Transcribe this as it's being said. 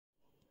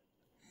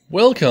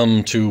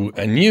Welcome to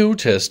a new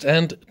test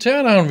and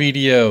teardown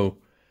video.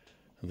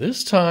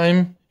 This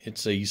time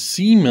it's a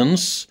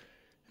Siemens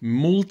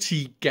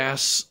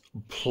Multigas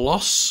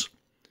Plus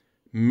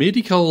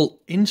medical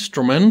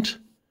instrument.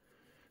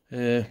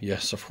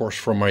 Yes, of course,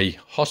 from a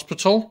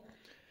hospital.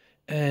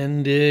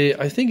 And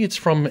I think it's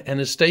from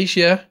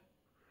anesthesia,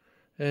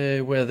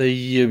 where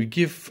they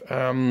give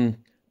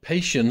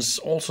patients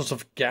all sorts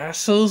of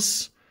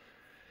gases.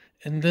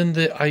 And then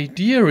the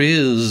idea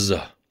is,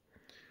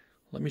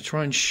 let me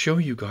try and show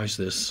you guys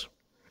this.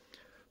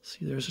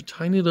 See, there's a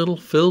tiny little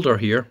filter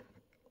here.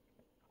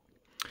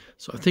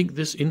 So I think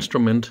this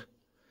instrument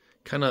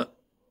kind of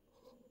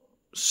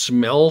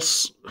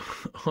smells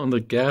on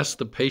the gas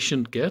the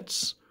patient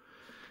gets.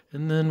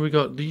 And then we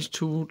got these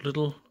two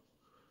little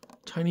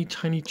tiny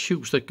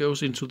tubes that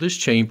goes into this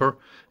chamber.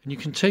 And you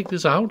can take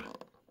this out.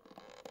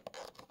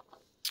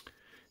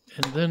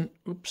 And then,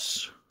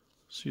 oops,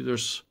 see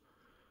there's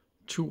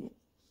two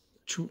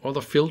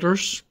other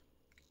filters.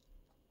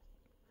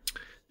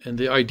 And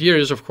the idea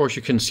is, of course,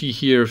 you can see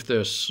here if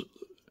there's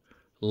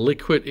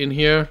liquid in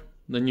here,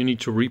 then you need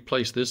to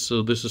replace this.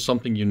 So this is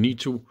something you need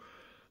to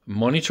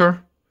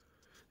monitor.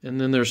 And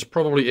then there's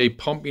probably a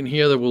pump in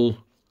here that will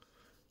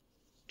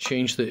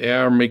change the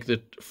air, make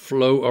it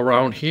flow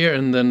around here.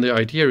 And then the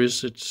idea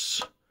is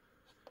it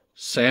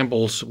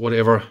samples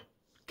whatever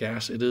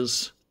gas it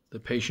is the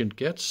patient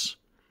gets.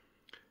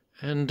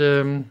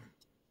 And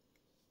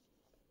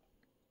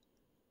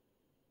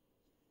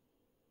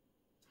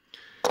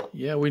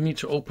yeah, we need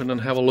to open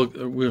and have a look.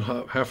 We'll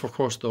have, of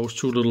course, those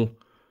two little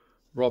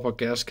rubber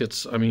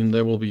gaskets. I mean,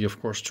 there will be,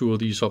 of course, two of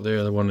these up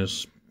there. The one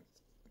is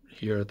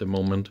here at the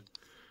moment.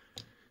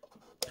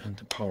 And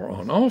the power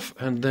on off.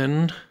 And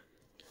then,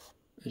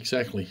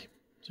 exactly.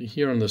 See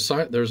here on the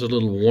side, there's a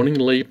little warning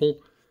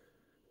label.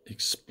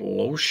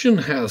 Explosion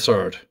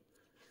hazard.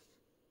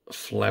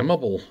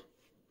 Flammable.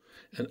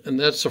 And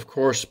that's, of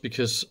course,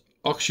 because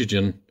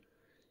oxygen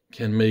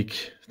can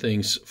make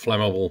things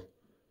flammable.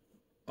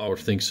 I would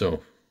think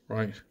so.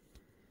 Right.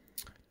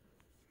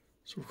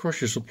 So of course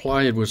you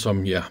supply it with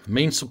some,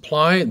 main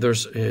supply.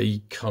 There's a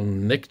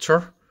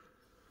connector,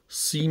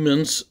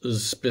 Siemens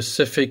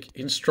specific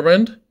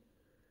instrument.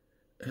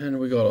 And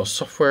we got a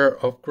software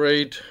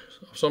upgrade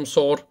of some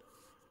sort.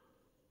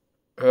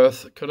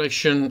 Earth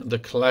connection, the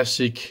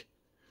classic.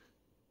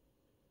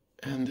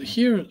 And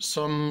here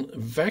some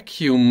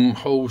vacuum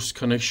hose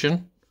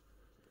connection.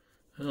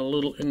 And a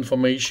little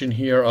information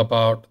here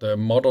about the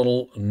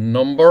model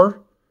number.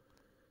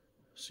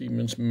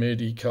 Siemens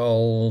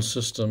Medical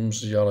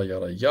Systems, yada,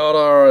 yada,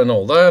 yada, and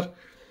all that.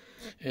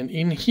 And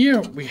in here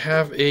we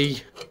have a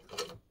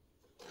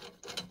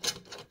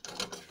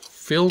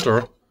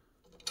filter.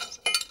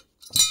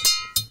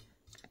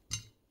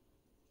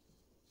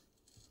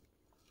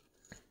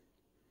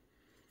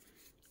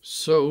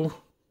 So,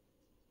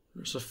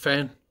 there's a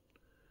fan.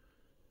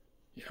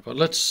 Yeah, but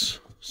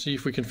let's see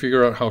if we can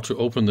figure out how to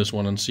open this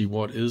one and see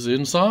what is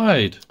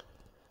inside.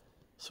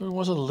 So it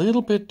was a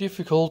little bit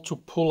difficult to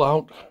pull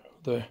out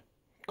the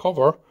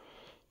cover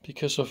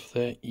because of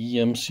the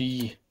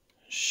EMC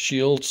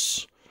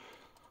shields.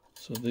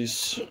 So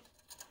these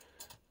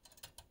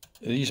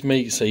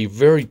makes a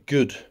very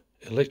good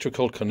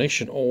electrical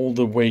connection all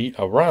the way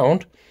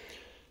around,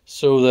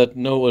 so that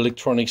no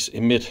electronics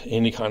emit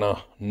any kind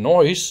of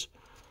noise.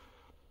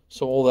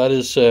 So all that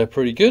is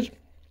pretty good.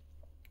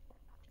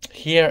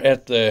 Here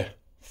at the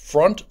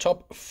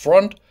top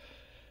front,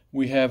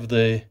 we have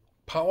the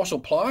power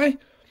supply.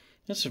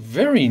 It's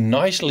very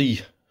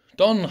nicely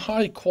done,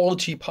 high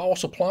quality power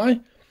supply.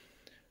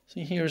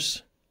 See,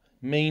 here's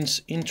mains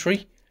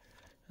entry.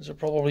 There's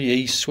probably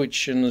a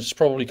switch, and it's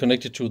probably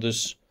connected to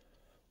this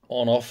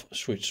on-off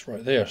switch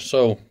right there.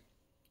 So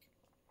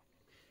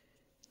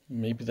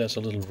maybe that's a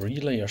little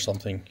relay or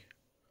something.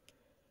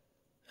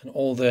 And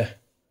all the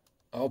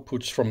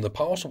outputs from the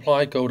power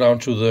supply go down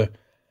to the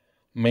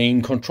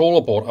main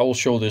controller board. I will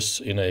show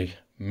this in a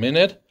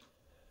minute.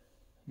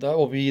 That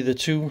will be the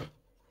two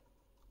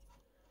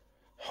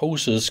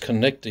hoses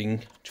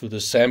connecting to the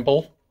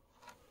sample,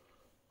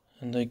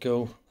 and they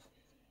go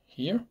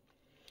here.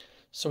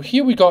 So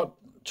here we got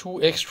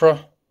two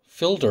extra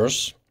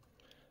filters,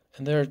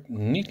 and they're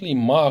neatly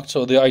marked.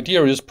 So the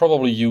idea is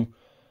probably you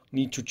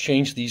need to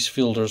change these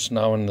filters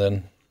now and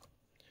then.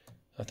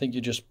 I think you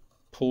just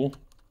pull,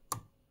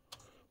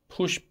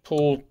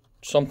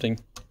 something.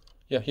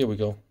 Yeah, here we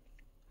go.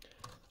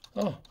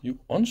 Oh, you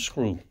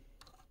unscrew.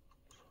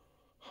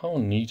 How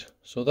neat.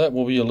 So that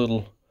will be a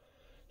little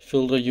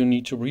filter you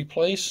need to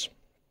replace.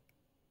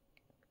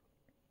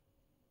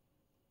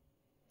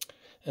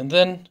 And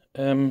then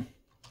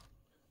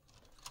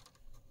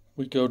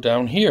we go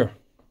down here.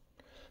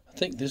 I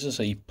think this is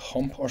a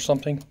pump or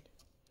something.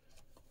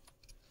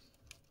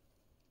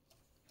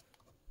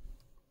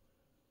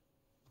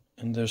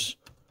 And there's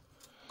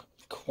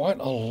quite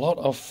a lot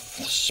of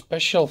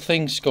special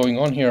things going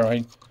on here.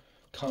 I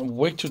can't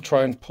wait to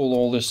try and pull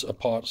all this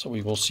apart so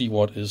we will see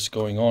what is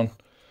going on.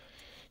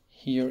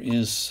 Here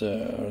is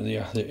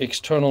the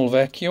external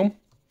vacuum.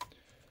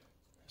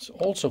 It's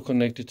also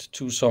connected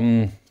to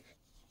some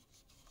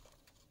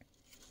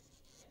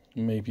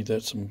Maybe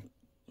that's some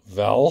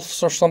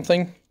valves or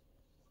something.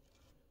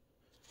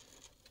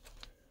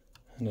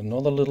 And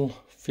another little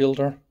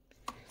filter.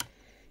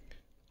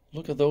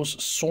 Look at those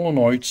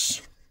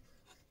solenoids.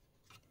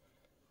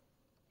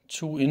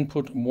 2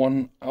 input,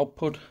 1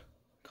 output,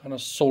 kind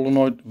of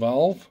solenoid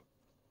valve.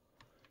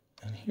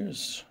 And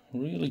here's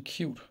really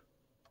cute.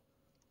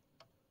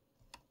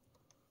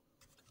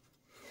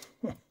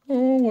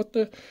 Oh, what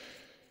the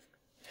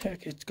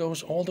heck, it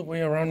goes all the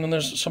way around, and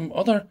there's some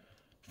other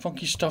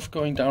funky stuff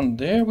going down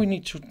there we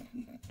need to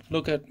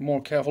look at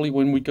more carefully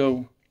when we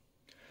go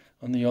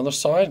on the other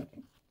side.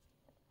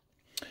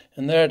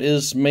 And there it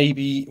is,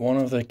 maybe one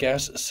of the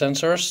gas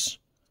sensors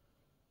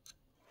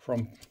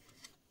from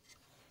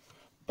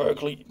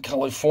Berkeley,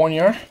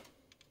 California.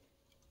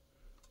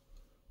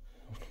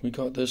 We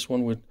got this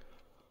one with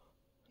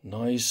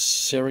nice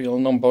serial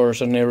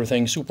numbers and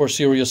everything, super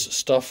serious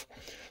stuff.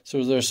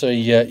 So there's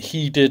a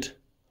heated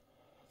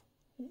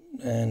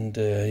and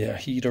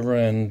heater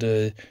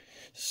and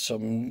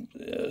some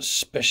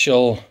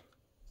special.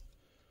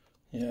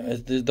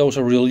 Those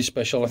are really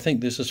special. I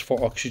think this is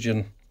for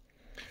oxygen.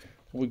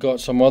 We got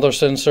some other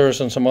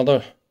sensors and some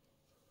other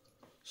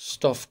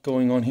stuff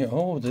going on here.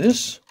 Oh,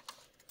 this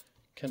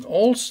can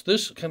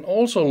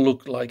also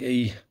look like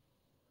a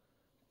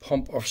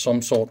pump of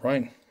some sort,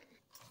 right?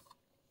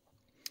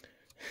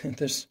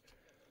 There's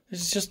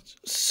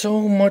just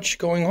so much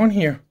going on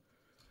here.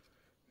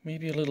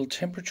 Maybe a little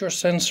temperature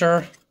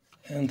sensor,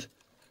 and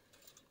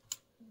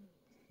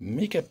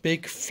make a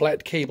big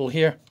flat cable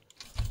here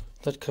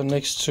that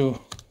connects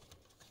to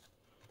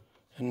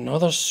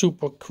another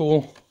super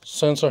cool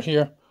sensor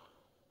here.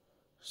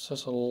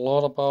 Says a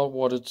lot about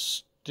what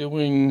it's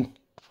doing.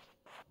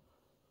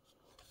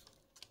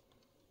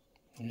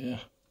 Yeah,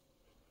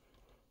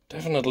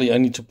 definitely I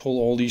need to pull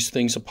all these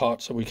things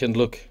apart so we can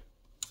look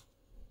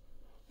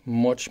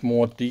much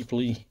more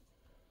deeply.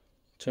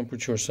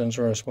 Temperature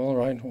sensor as well,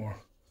 right? Or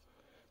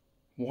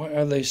why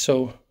are they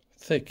so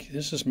thick?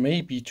 This is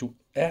maybe to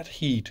add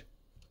heat.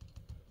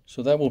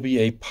 So that will be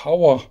a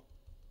power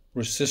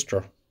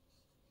resistor.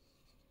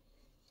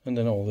 And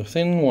then all the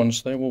thin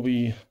ones, they will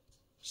be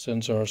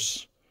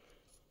sensors.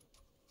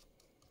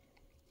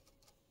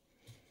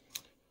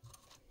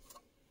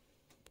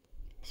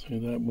 So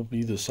that will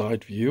be the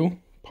side view.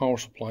 Power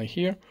supply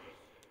here.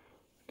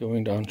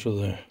 Going down to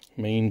the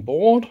main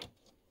board.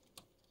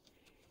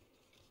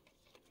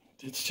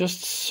 It's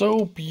just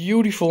so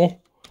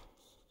beautiful,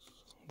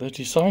 the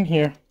design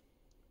here.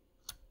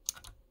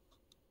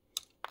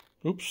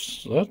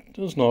 Oops, that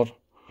is not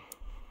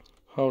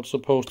how it's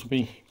supposed to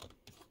be.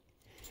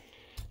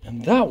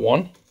 And that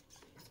one,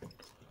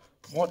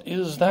 what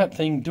is that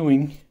thing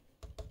doing?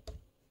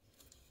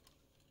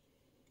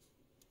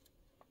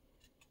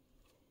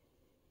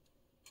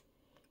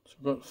 So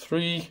we've got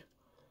 3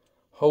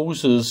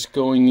 hoses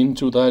going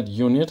into that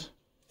unit.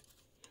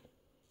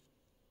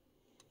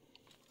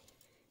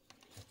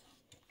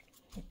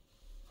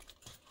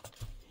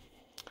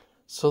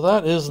 So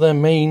that is the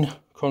main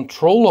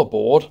controller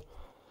board,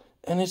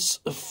 and it's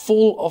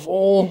full of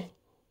all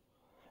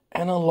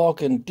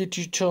analog and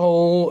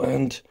digital,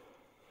 and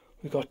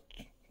we got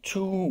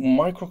 2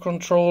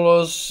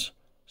 microcontrollers,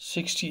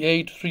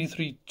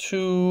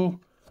 68332,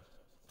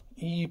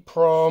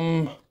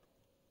 EEPROM,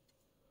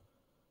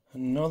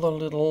 another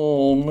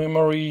little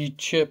memory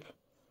chip,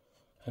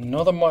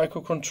 another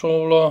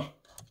microcontroller,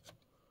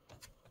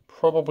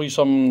 probably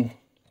some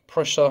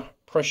pressure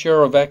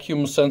or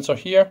vacuum sensor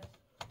here.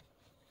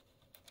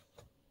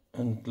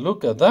 And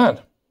look at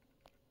that.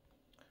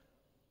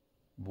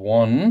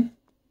 1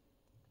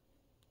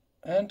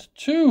 and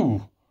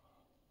 2.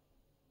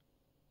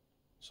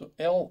 So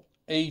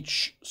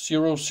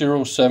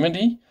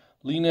LH0070,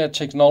 linear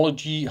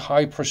technology,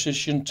 high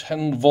precision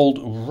 10 volt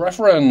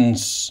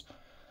reference.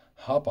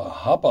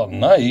 Hoppa,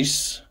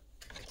 nice.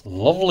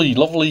 Lovely,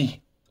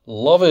 lovely.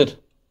 Love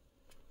it.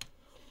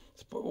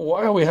 But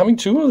why are we having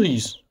 2 of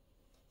these?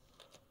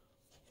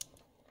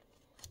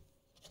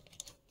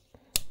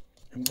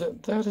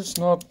 That is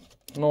not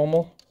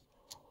normal.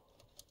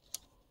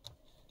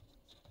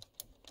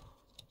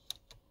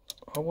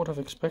 I would have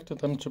expected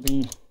them to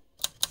be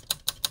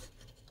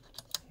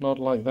not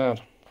like that.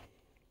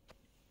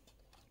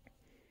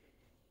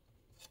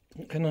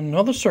 And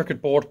another circuit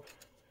board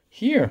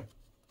here.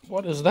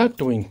 What is that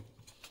doing?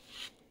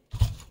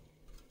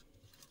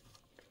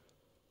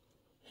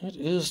 It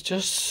is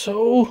just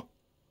so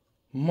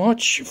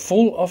much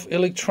full of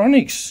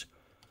electronics.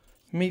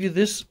 Maybe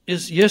this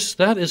is, yes,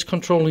 that is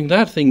controlling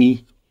that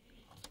thingy.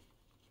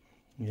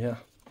 Yeah.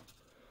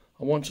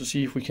 I want to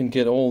see if we can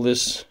get all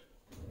this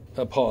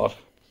apart.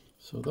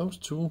 So those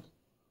 2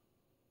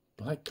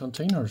 black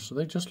containers,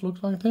 they just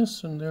look like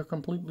this, and they're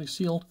completely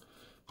sealed.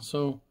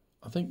 So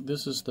I think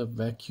this is the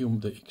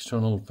vacuum, the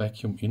external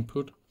vacuum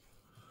input.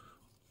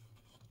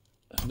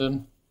 And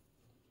then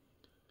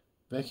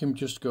vacuum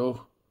just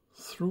go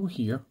through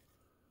here.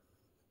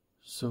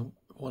 So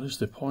what is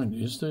the point?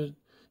 Is it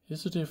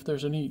if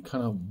there's any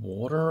kind of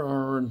water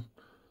or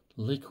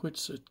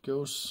liquids, it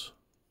goes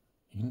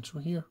into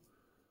here?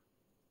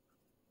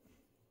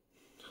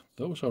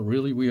 Those are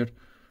really weird.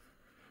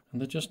 And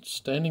they're just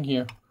standing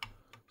here,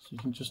 so you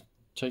can just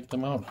take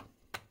them out.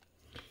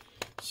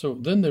 So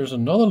then there's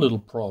another little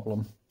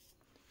problem.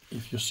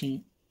 If you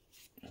see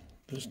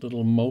this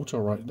little motor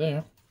right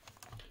there.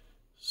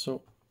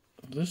 So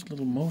this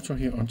little motor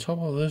here, on top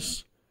of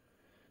this,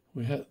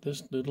 we had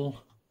this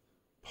little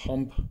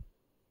pump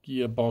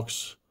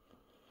gearbox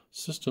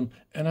system,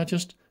 and I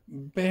just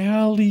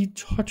barely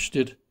touched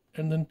it,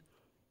 and then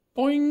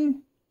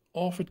boing,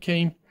 off it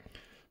came.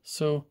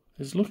 So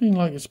it's looking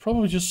like it's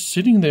probably just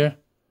sitting there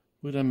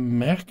with a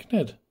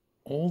magnet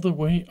all the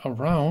way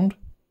around.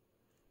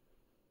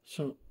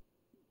 So,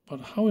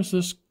 but how is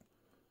this?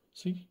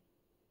 See,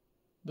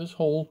 this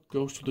hole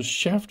goes to the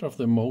shaft of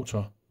the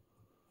motor.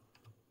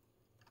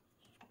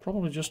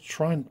 Probably just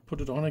try and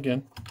put it on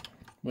again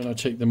when I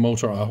take the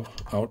motor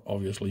out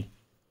obviously.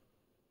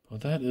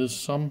 But that is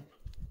some...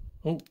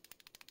 Oh,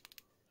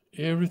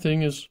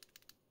 everything is...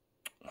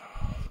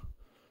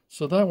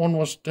 So that one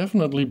was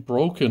definitely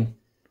broken.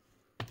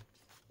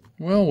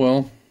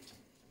 Well,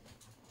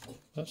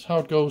 that's how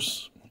it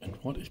goes. And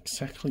what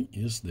exactly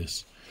is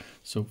this?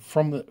 So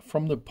from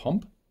the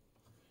pump,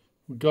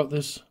 we got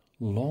this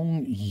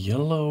long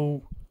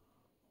yellow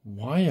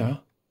wire.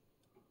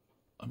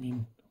 I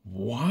mean,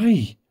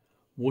 why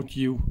would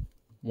you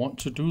want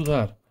to do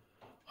that?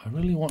 I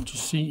really want to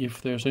see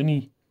if there's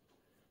any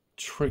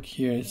trick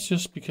here. It's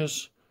just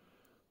because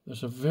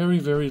there's a very,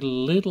 very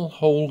little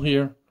hole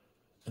here,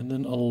 and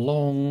then a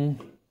long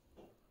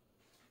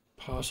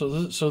pass.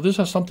 So this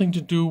has something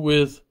to do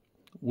with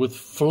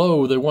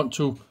flow. They want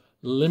to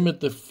limit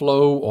the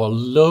flow or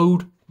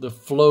load the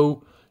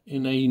flow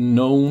in a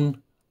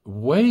known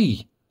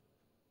way.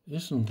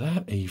 Isn't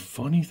that a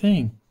funny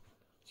thing?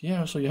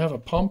 Yeah, so you have a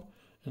pump,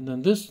 and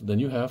then then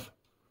you have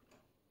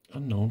a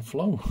known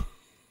flow.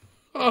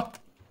 Ah,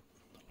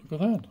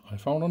 look at that. I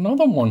found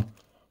another one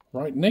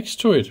right next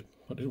to it,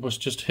 but it was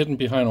just hidden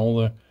behind all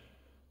the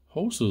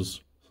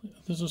hoses.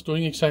 This is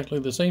doing exactly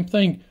the same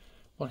thing,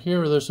 but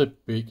here there's a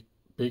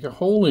bigger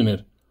hole in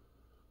it.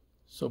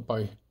 So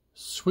by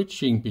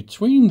switching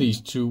between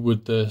these two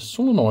with the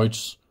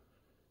solenoids,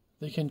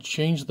 they can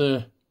change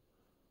the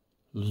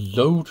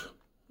load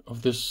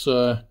of this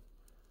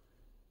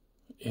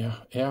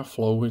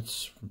airflow.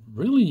 It's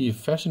really a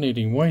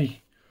fascinating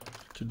way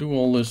to do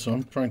all this. So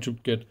I'm trying to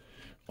get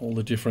all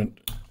the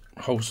different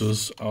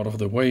hoses out of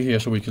the way here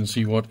so we can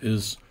see what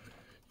is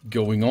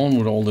going on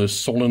with all the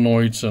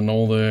solenoids and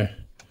all the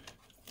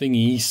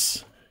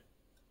thingies.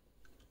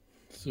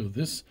 So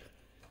this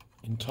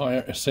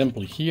entire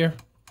assembly here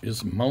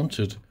is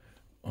mounted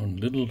on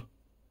little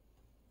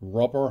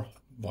rubber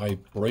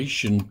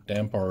vibration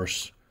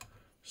dampers,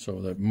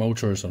 so that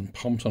motors and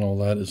pumps and all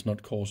that is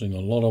not causing a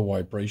lot of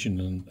vibration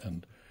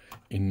and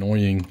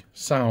annoying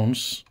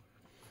sounds.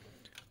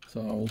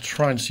 So I'll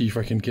try and see if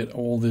I can get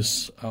all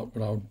this out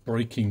without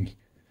breaking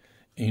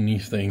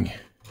anything.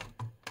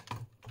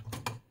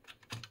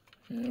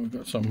 Yeah, we've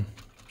got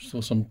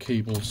still some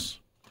cables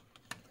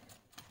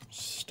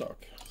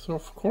stuck. So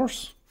of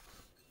course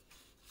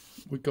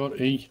we got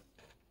a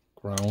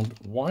ground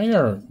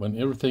wire when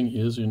everything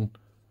is in,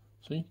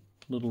 see,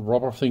 little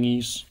rubber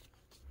thingies.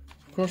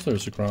 Of course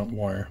there's a ground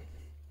wire.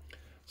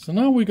 So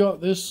now we got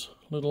this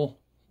little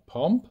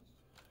pump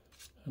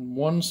and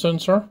one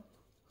sensor.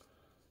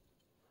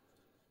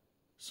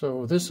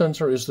 So this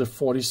sensor is the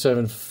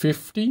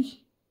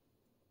 4750,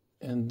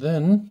 and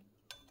then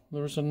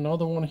there's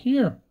another one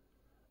here,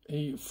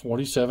 a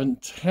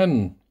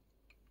 4710.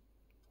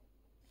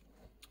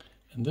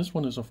 And this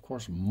one is of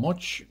course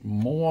much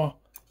more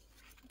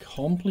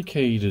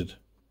complicated.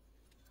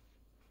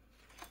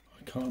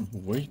 I can't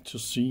wait to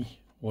see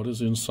what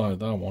is inside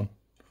that one.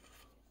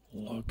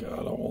 Look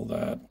at all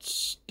that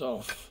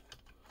stuff.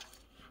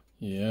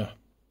 Yeah.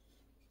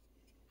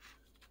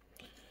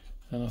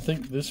 And I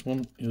think this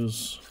one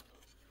is,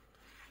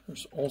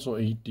 there's also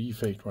a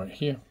defect right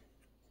here.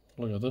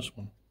 Look at this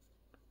one.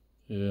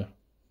 Yeah,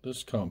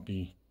 this can't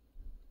be,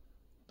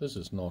 this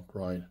is not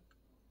right.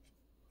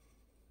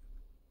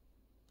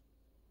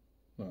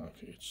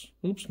 Okay,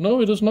 oops, no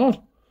it is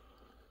not.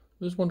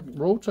 This one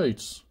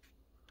rotates.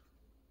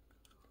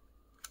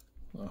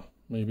 Oh,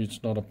 maybe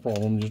it's not a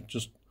problem, you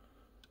just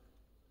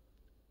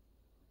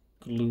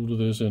glue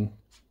this in.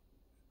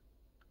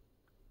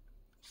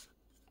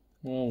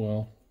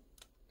 Well.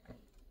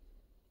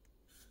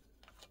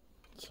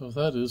 So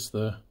that is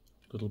the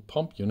little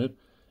pump unit.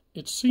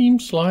 It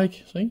seems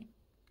like, see,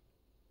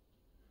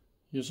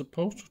 you're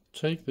supposed to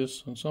take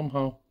this and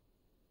somehow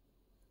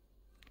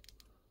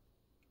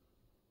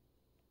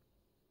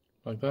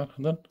like that,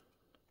 and then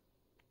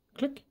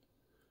click.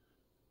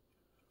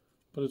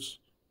 But it's,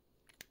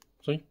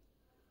 see,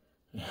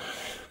 this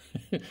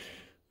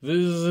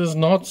is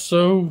not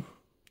so,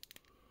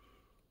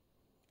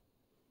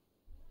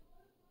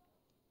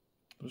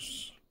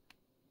 this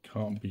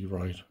can't be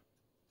right.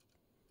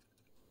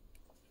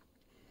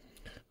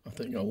 I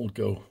think I will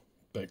go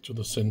back to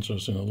the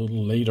sensors in a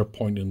little later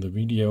point in the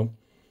video,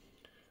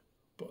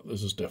 but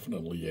this is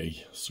definitely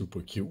a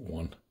super cute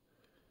one.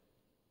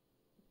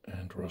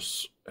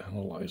 Andros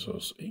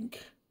Analyzers Inc.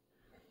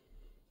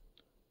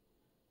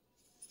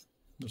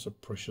 There's a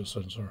pressure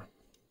sensor.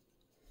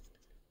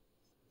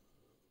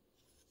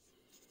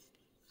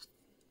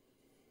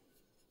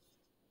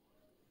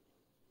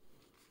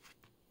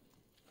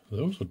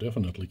 Those are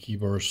definitely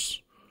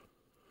keepers.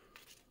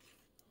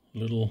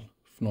 Little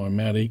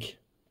pneumatic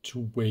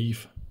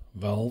 2-wave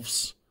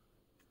valves,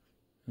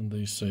 and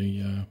they say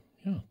yeah,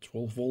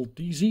 12 volt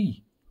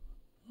DC.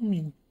 I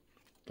mean,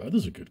 that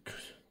is a good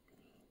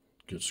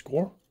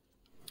score.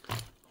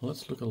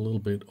 Let's look a little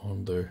bit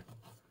on the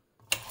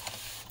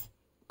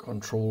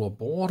controller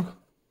board.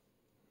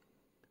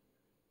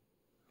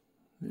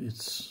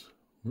 It's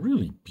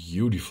really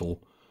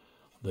beautiful,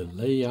 the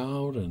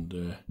layout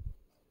and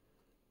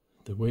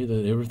the way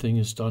that everything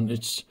is done.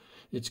 It's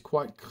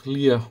quite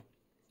clear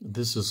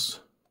this is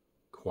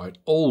quite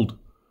old.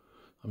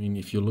 I mean,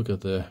 if you look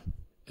at the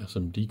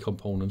SMD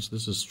components,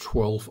 this is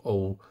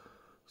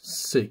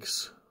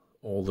 1206,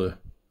 or the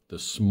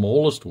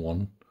smallest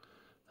one.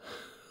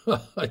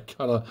 I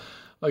kind of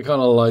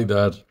like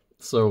that.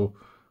 So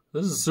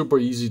this is super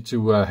easy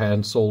to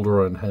hand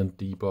solder and hand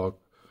debug,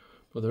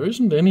 but there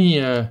isn't any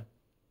you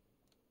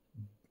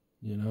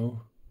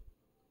know,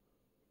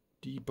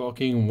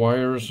 debugging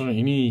wires or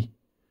any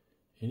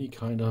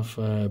kind of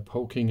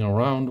poking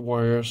around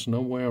wires.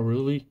 Nowhere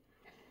really.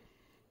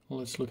 Well,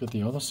 let's look at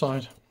the other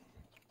side.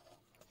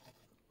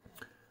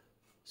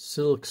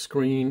 Silk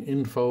screen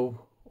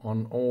info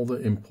on all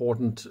the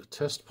important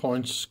test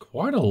points.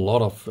 Quite a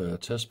lot of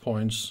test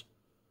points.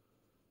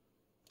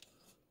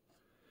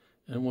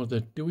 And what they're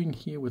doing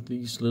here with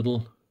these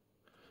little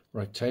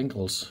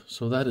rectangles,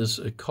 so that is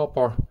a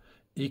copper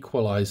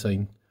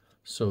equalizing,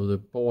 so the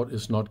board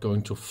is not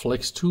going to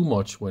flex too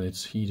much when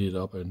it's heated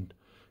up and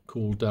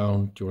cooled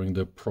down during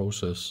the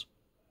process.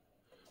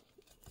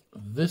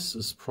 This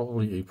is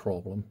probably a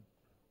problem.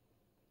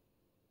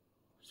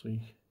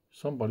 See,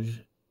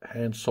 somebody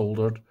hand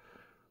soldered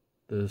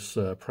this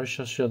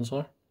pressure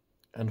sensor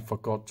and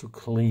forgot to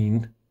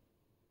clean.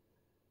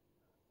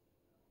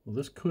 Well,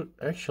 this could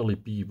actually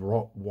be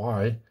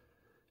why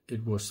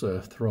it was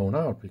thrown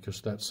out,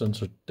 because that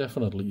sensor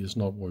definitely is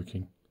not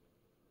working.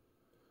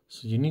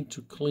 So you need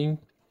to clean,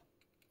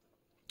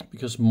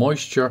 because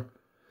moisture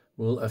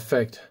will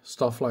affect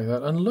stuff like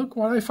that. And look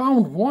what I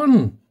found,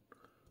 one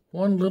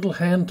little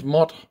hand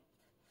mod,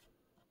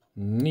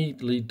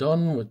 neatly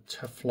done with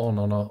Teflon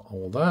on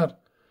all that.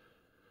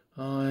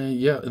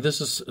 Yeah,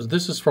 this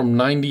is from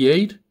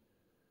 '98.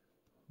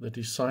 The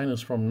design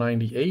is from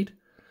 '98,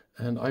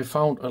 and I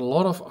found a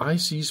lot of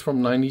ICs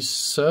from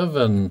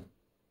 '97.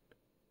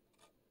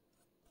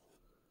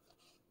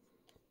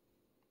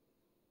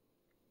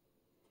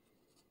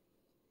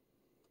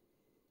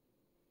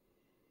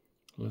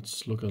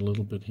 Let's look a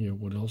little bit here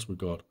what else we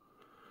got.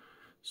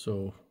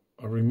 So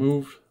I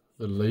removed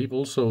the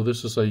label. So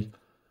this is a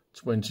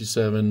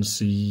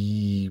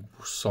 27C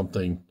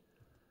something.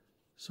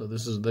 So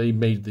this is, they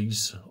made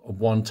these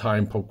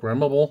one-time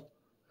programmable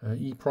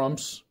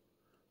EPROMs.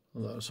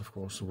 That's of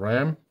course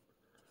RAM.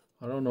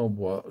 I don't know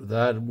what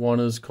that one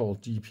is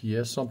called,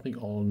 GPS something,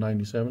 all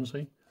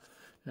 97C.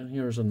 And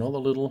here's another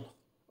little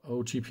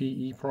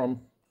OTP EPROM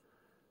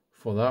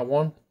for that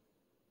one,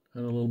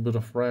 and a little bit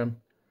of RAM.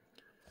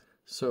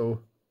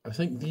 So I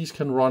think these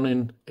can run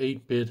in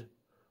 8-bit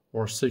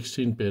or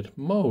 16-bit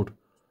mode.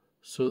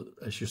 So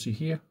as you see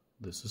here,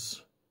 this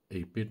is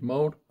 8-bit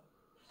mode,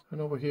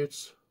 and over here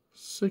it's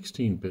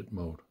 16-bit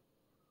mode.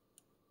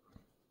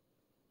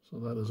 So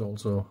that is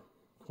also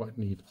quite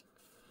neat.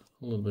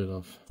 A little bit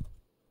of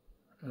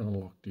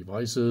analog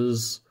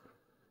devices.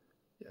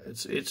 Yeah,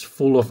 it's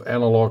full of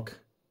analog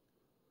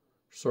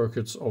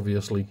circuits,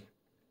 obviously.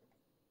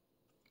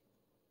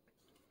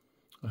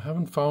 I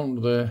haven't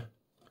found the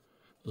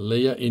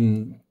layer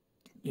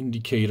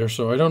indicator,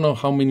 so I don't know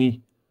how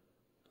many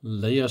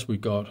layers we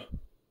got.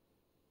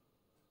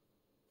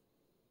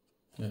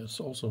 Yeah,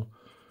 it's also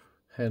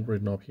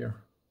handwritten up here,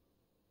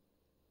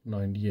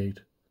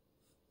 98.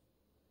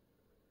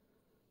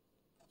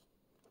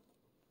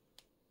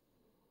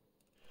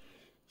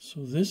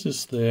 So this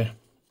is the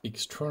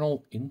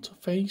external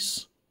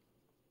interface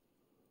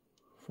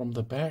from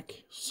the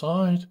back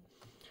side,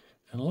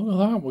 and look at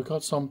that, we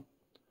got some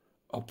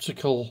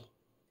optocouplers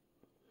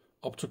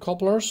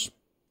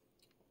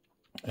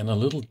and a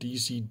little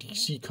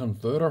DC-DC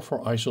converter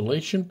for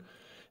isolation,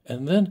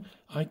 and then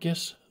I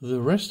guess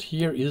the rest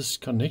here is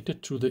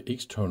connected to the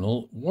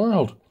external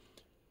world.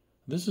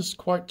 This is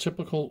quite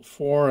typical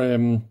for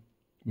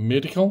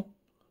medical,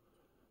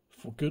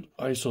 for good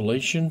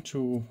isolation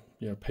to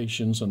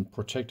patients and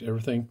protect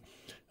everything.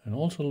 And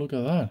also look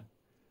at that,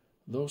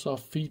 those are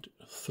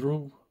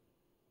feed-through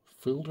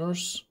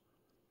filters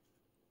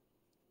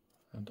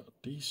and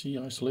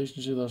DC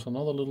isolation. See, there's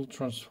another little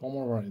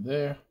transformer right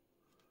there,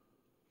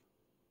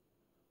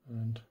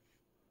 and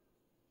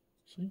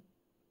see,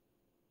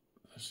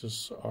 this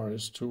is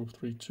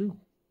RS232.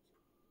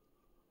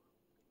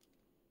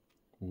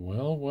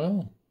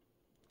 Well,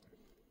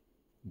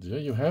 there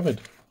you have it,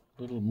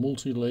 little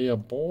multi-layer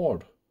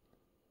board.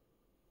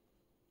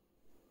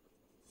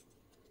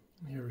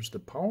 Here is the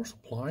power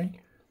supply.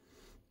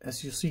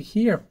 As you see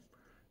here,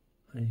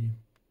 a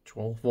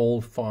 12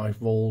 volt, 5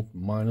 volt,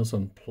 minus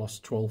and plus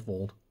 12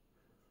 volt.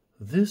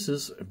 This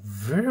is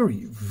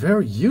very,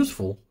 very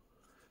useful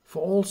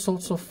for all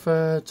sorts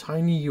of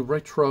tiny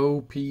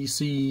retro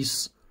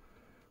PCs.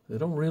 They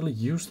don't really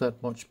use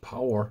that much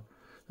power.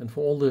 And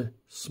for all the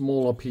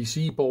smaller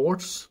PC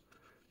boards,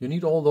 you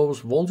need all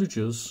those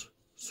voltages.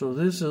 So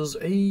this is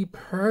a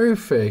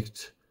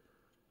perfect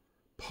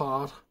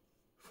part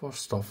for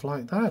stuff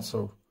like that.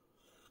 So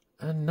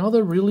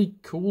another really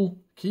cool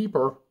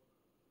keeper.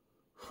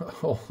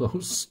 All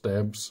those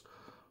steps.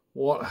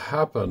 What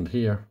happened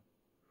here?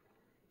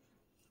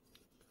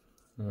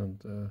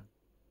 And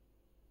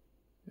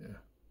yeah.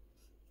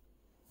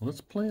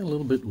 Let's play a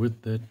little bit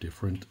with the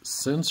different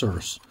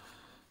sensors.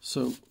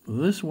 So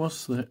this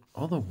was the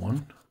other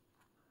one.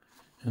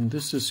 And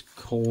this is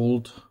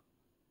called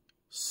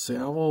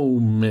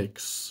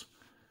Servomex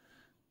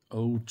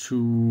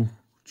O2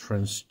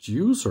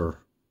 transducer.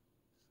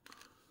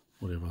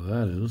 Whatever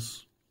that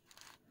is.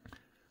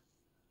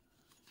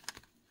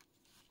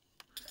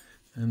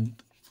 And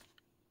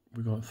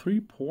we got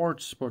 3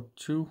 ports, but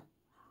 2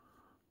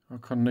 are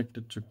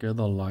connected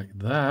together like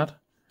that.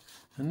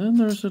 And then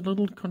there's a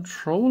little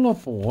controller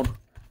board.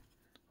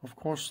 Of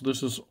course,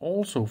 this is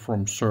also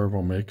from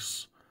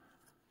Servomex.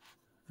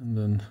 And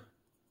then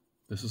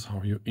this is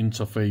how you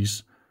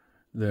interface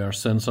their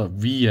sensor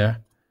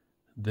via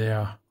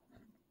their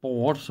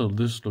board. So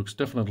this looks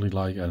definitely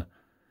like an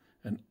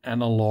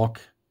analog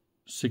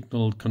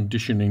signal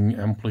conditioning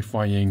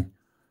amplifying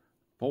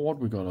board.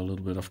 We got a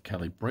little bit of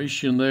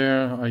calibration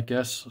there, I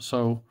guess.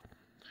 So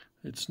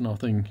it's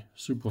nothing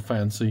super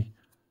fancy.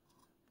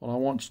 But I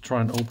want to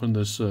try and open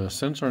this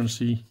sensor and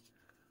see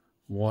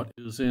what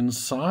is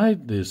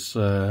inside this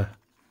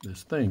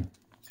this thing.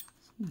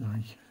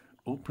 I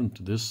opened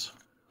this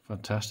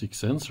fantastic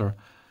sensor,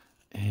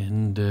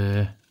 and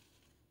we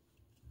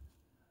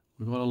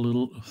got a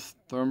little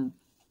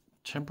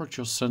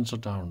temperature sensor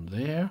down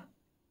there.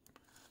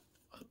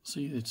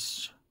 See,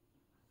 it's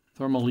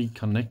thermally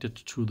connected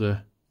to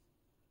the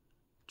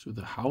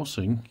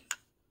housing,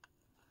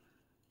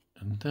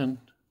 and then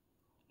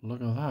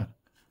look at that.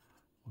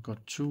 We've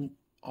got 2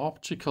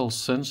 optical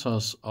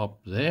sensors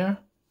up there,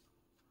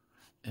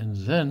 and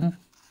then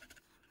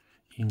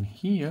in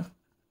here,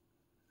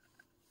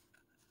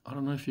 I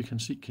don't know if you can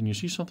see. Can you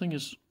see something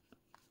is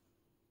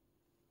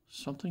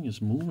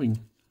moving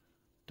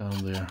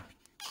down there?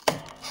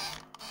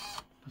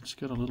 Let's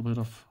get a little bit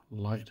of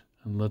light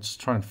and let's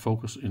try and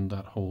focus in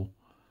that hole.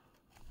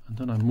 And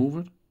then I move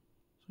it.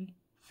 See,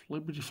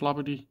 flippity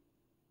floppity.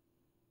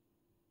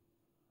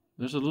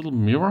 There's a little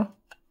mirror.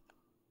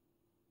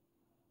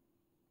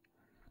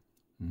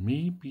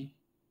 Maybe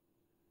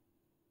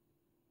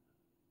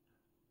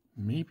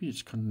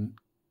it's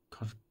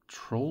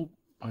controlled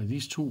by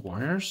these 2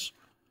 wires,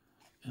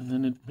 and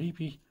then it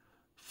maybe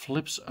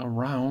flips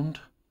around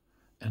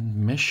and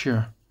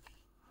measure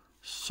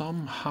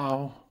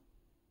somehow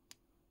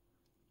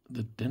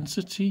the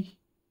density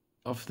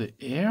of the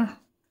air.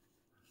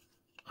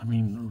 I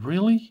mean,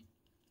 really?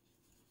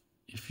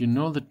 If you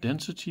know the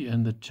density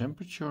and the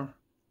temperature,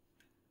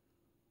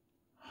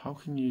 how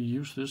can you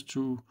use this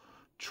to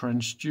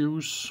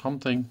transduce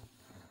something?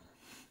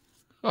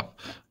 I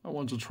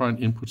want to try and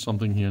input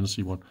something here and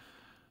see what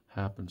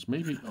happens.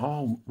 Maybe,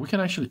 oh, we can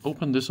actually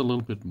open this a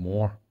little bit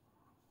more.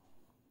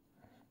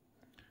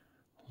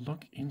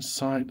 Look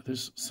inside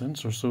this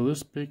sensor. So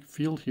this big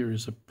field here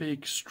is a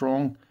big,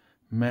 strong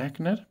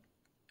magnet.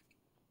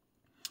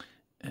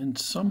 And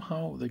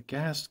somehow the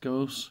gas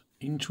goes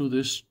into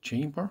this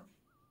chamber.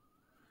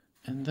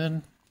 And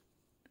then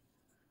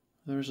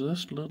there's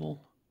this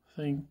little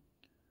thing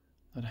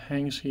that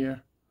hangs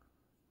here.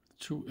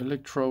 2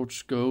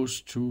 electrodes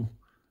goes to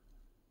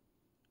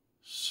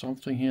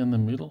something here in the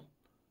middle.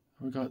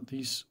 We got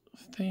these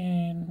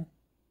thin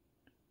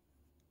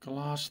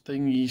glass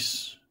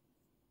thingies.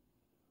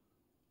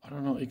 I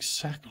don't know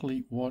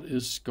exactly what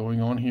is going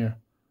on here.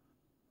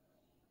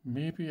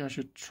 Maybe I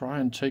should try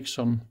and take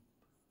some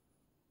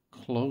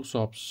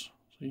close-ups.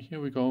 See, here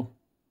we go.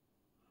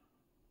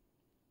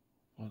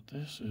 But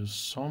this is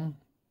some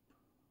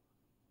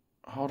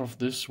out of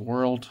this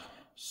world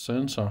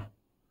sensor.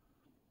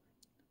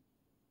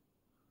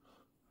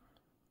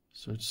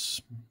 So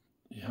it's,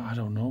 yeah, I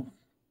don't know.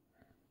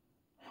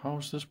 How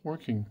is this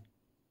working?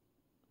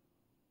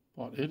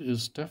 But it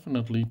is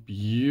definitely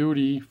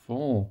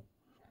beautiful.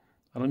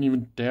 I don't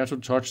even dare to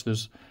touch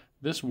this.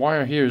 This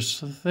wire here is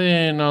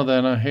thinner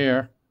than a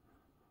hair.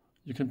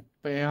 You can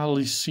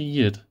barely see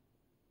it.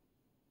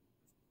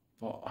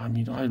 But I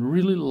mean, I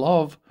really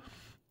love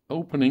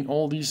opening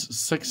all these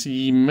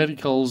sexy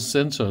medical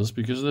sensors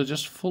because they're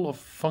just full of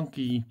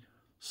funky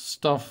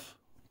stuff.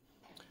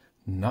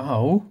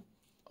 Now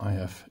I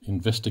have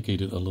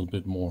investigated a little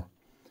bit more.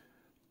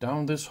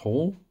 Down this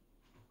hole,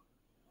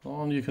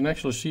 oh, you can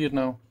actually see it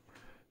now.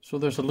 So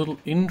there's a little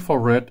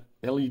infrared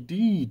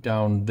LED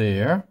down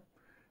there,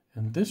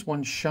 and this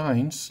one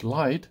shines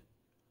light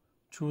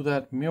to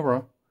that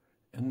mirror,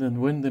 and then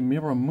when the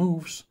mirror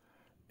moves,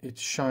 it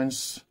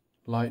shines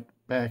light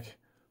back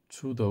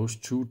to those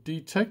two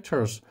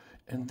detectors,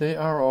 and they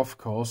are of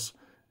course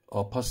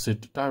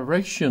opposite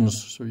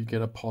directions, so you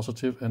get a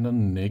positive and a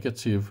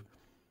negative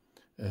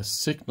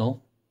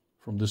signal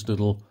from this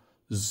little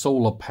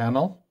solar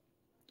panel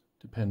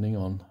depending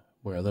on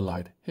where the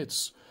light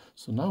hits.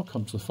 So now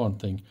comes the fun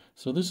thing.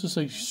 So this is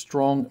a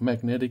strong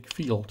magnetic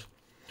field,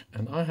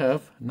 and I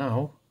have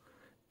now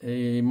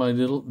my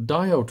little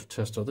diode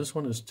tester. This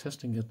one is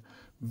testing at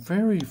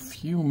very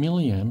few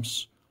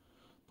milliamps,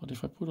 but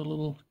if I put a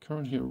little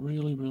current here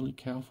really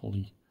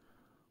carefully,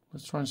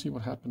 let's try and see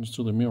what happens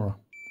to the mirror.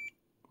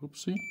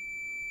 Oopsie,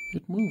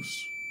 it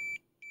moves.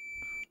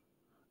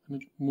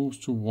 And it moves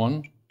to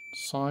one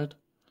side.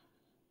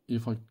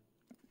 If I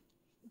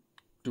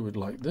do it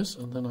like this,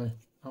 and then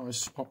now I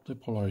swap the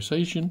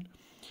polarization,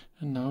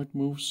 and now it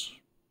moves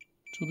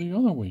to the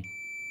other way.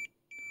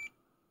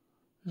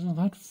 Isn't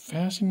that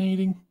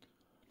fascinating?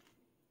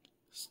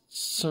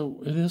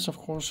 So it is, of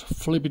course,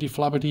 flippity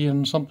floppity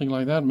and something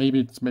like that. Maybe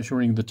it's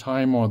measuring the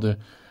time, or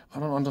I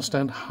don't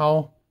understand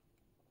how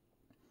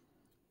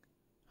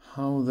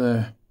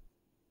the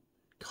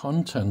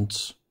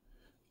content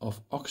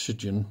of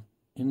oxygen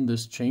in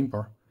this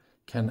chamber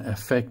can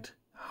affect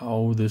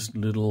how this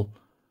little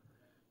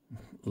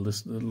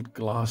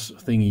glass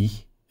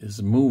thingy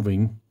is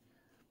moving,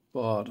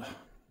 but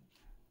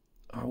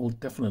I will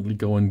definitely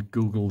go and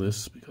Google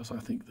this, because I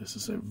think this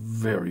is a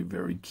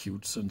very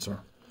cute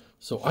sensor.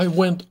 So I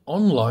went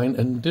online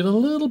and did a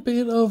little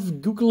bit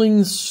of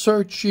Googling,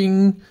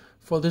 searching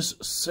for this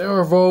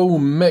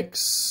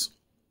Servomex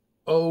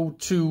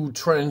O2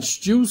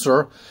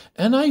 transducer,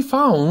 and I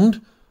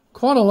found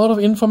quite a lot of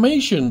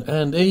information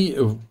and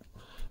a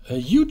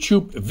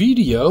YouTube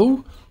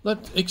video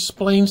that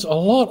explains a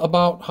lot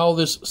about how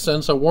this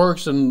sensor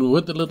works, and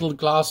with the little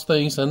glass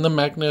things and the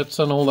magnets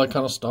and all that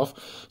kind of stuff.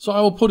 So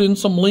I will put in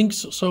some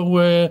links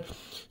so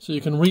you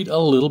can read a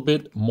little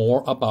bit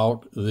more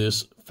about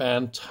this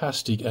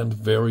fantastic and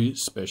very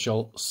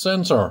special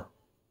sensor.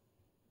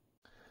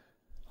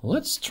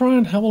 Let's try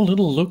and have a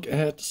little look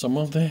at some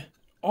of the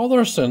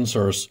other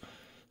sensors.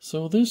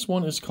 So this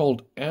one is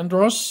called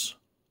Andros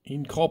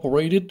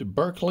Incorporated,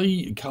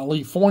 Berkeley,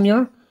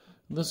 California.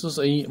 This is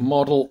a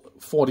model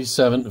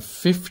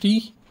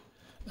 4750,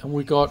 and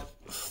we got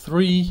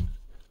 3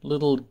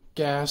 little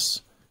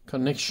gas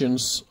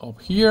connections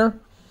up here.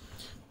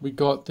 We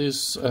got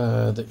this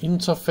the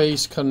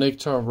interface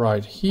connector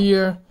right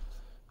here.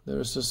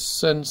 There's a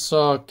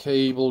sensor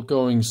cable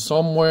going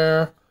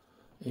somewhere,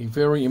 a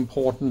very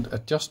important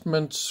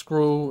adjustment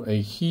screw,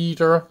 a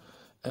heater,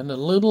 and a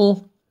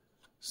little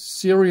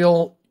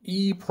serial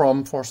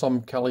EEPROM for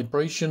some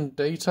calibration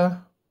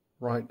data.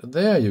 Right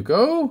there you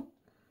go.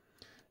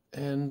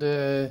 And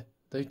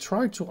they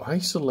tried to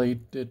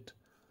isolate it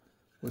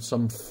with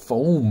some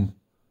foam.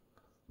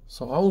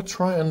 So I'll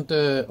try and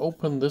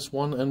open this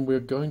one, and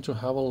we're going to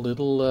have a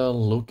little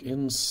look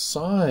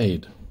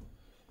inside.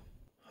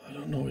 I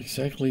don't know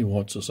exactly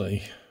what to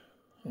say,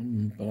 but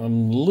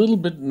I'm a little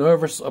bit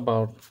nervous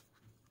about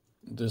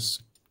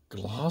this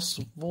glass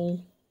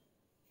wool.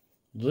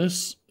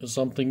 This is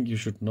something you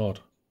should not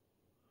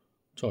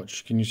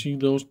touch. Can you see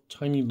those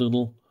tiny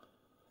little...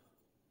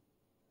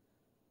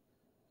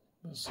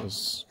 This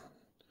is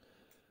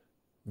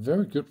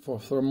very good for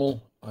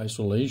thermal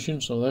isolation,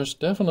 so there's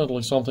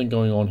definitely something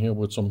going on here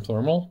with some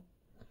thermal.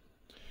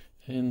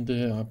 And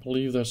I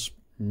believe there's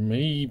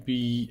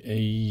maybe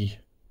a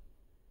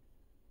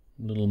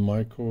little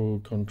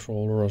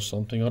microcontroller or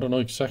something. I don't know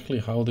exactly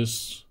how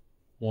this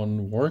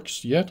one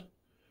works yet.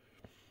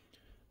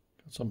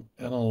 Got some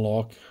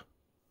analog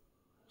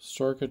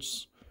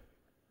circuits.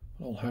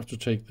 I'll have to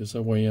take this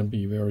away and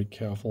be very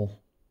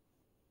careful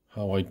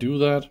how I do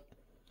that.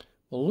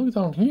 Well, look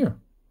down here.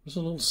 There's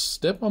a little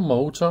stepper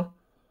motor,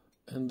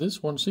 and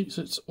this one, see,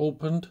 it's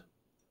opened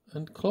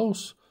and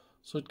closed,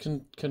 so it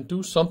can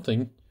do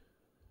something.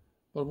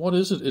 But what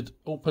is it? It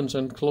opens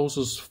and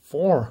closes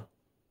for.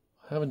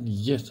 I haven't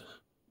yet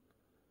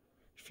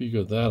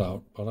figured that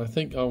out, but I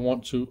think I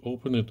want to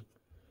open it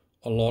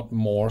a lot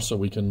more so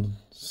we can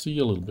see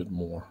a little bit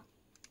more.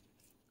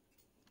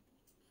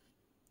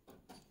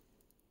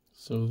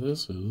 So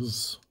this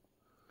is,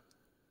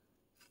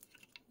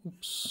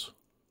 oops.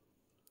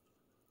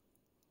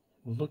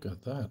 Look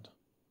at that.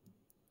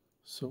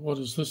 So what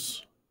is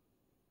this?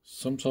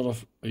 Some sort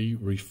of a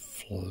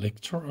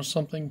reflector or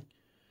something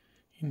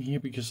in here,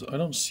 because I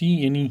don't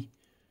see any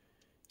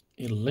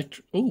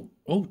electric...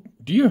 Oh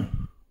dear.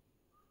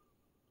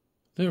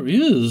 There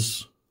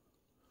is.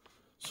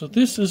 So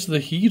this is the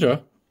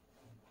heater,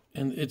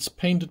 and it's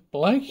painted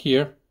black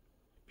here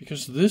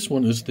because this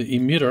one is the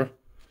emitter.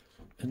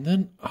 And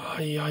then,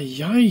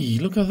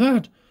 look at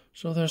that.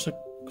 So there's a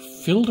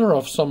filter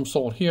of some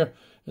sort here.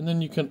 And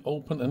then you can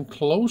open and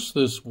close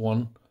this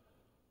one.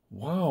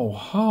 Wow,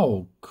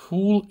 how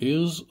cool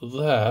is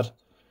that?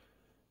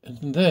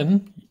 And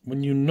then,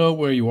 when you know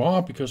where you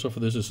are, because of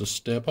this is a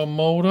stepper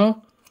motor,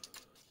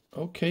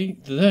 okay,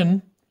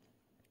 then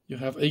you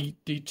have a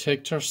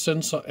detector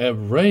sensor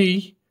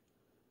array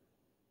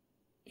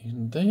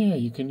in there.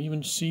 You can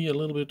even see a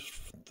little bit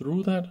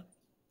through that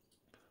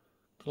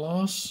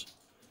glass.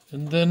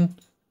 And then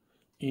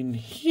in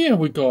here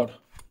we got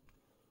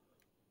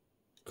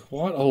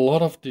quite a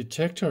lot of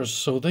detectors,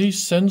 so they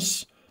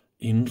sense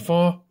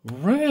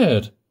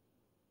infrared.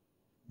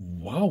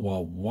 Wow,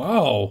 wow,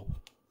 wow.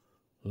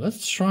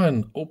 Let's try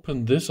and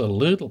open this a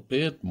little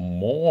bit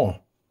more.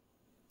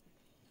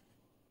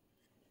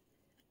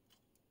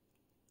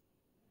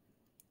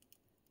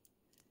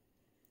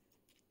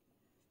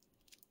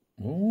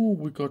 Oh,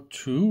 we got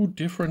two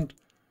different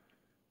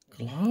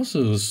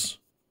glasses.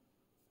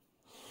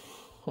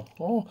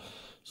 Oh,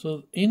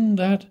 so in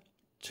that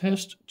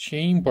test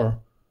chamber,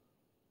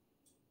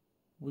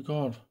 we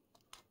got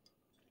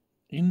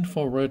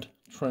infrared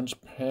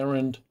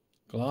transparent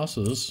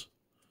glasses.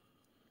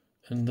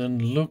 And then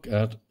look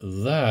at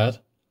that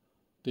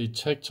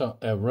detector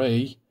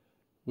array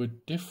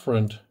with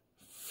different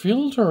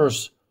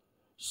filters.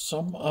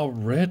 Some are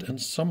red and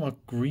some are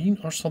green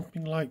or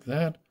something like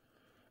that.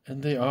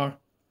 And they are,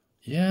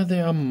 yeah,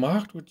 they are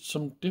marked with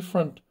some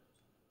different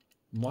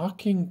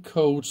marking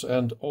codes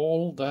and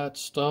all that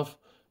stuff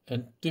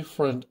and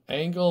different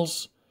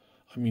angles.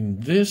 I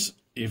mean, this,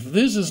 if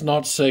this is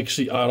not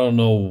sexy, I don't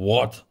know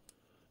what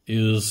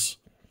is.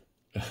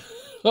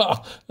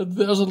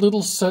 There's a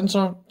little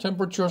sensor,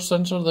 temperature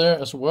sensor there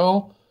as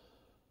well.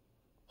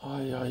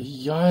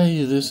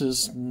 This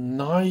is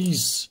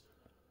nice.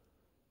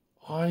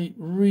 I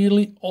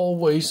really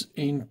always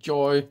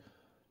enjoy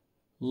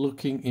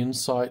looking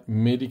inside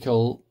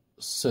medical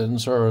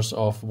sensors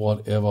of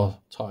whatever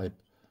type.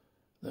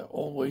 They're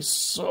always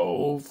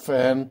so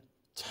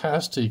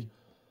fantastic.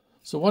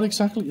 So what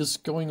exactly is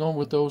going on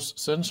with those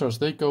sensors?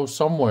 They go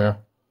somewhere.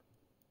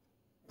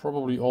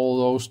 Probably all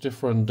those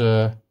different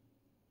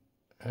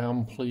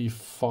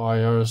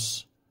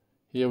amplifiers.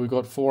 Here we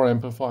got 4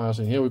 amplifiers,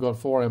 and here we got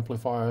 4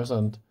 amplifiers,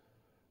 and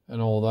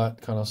all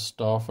that kind of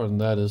stuff. And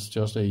that is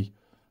just an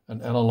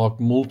analog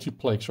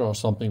multiplexer or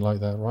something like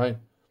that, right?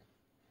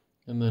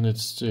 And then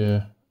it's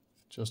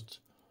just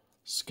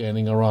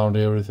scanning around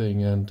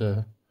everything,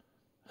 and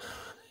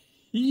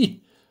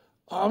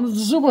I'm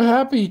super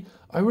happy.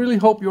 I really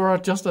hope you are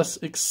just as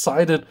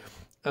excited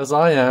as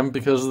I am,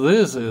 because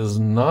this is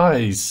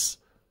nice.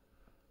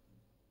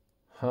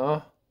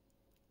 Huh?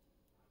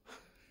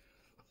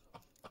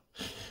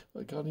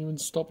 I can't even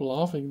stop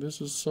laughing.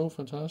 This is so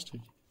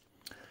fantastic.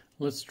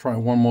 Let's try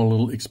one more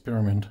little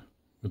experiment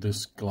with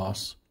this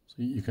glass.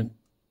 See, you can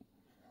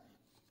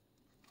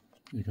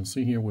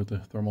see here with the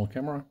thermal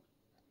camera.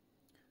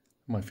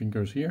 My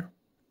fingers here.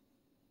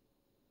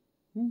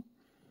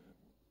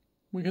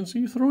 We can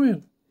see through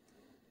it.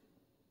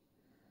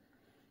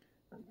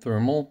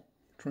 Thermal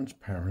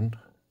transparent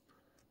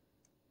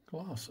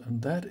glass,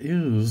 and that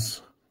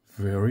is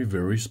very,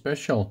 very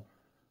special.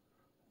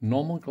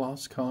 Normal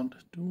glass can't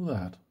do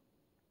that.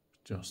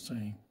 Just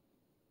saying.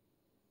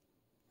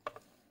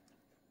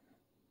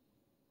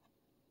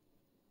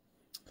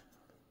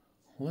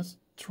 Let's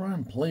try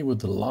and play with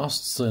the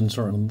last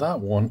sensor, and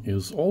that one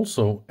is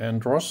also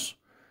Andros.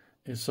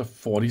 It's a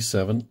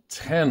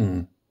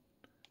 4710.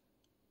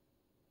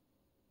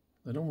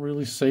 They don't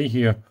really say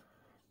here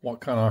what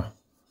kind of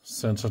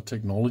sensor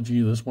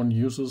technology this one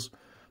uses,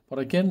 but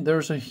again,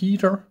 there's a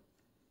heater,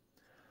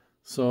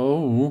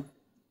 so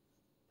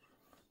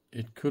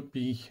it could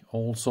be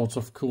all sorts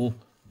of cool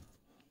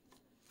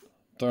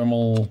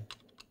thermal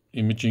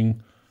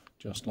imaging,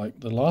 just like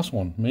the last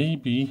one.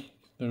 Maybe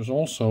there's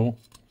also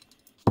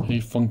a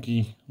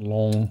funky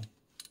long,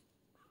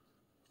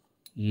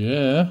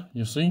 yeah,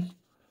 you see?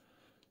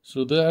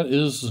 So that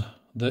is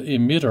the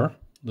emitter,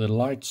 the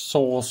light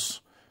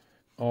source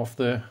of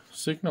the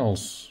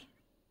signals.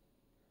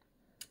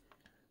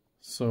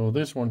 So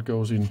this one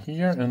goes in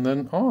here, and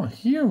then, oh,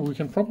 here we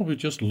can probably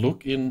just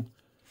look in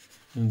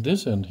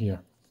this end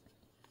here.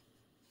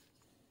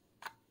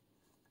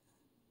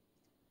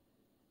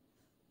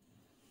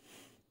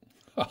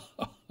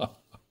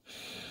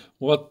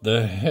 What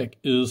the heck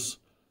is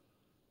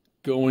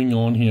going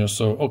on here?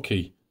 So,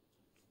 okay.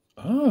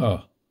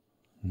 Now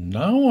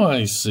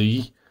I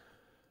see.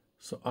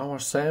 So our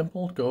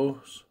sample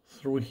goes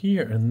through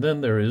here, and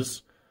then there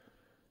is,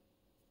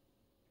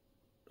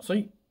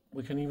 see,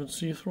 we can even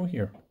see through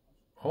here.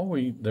 Oh,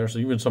 there's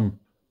even some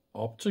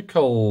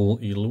optical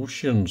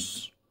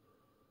illusions.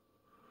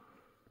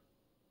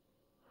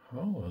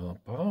 How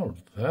about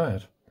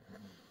that?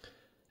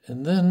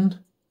 And then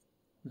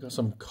we got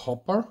some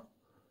copper.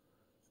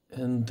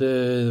 And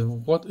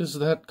what is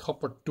that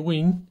copper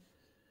doing?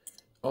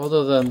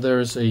 Other than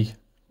there's a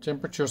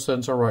temperature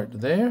sensor right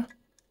there.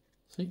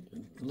 See,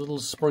 a little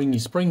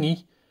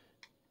springy.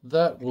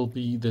 That will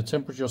be the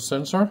temperature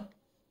sensor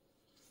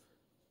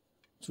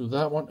to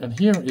that one. And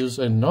here is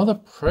another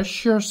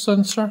pressure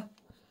sensor.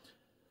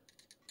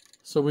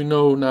 So we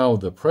know now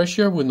the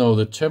pressure, we know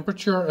the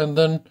temperature, and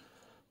then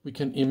we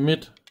can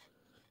emit.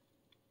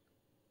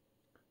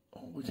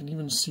 Oh, we can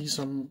even see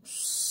some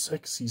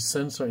sexy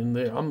sensor in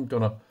there. I'm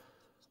gonna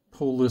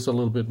pull this a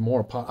little bit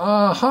more apart.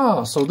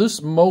 Aha! So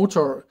this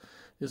motor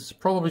It's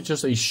probably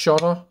just a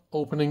shutter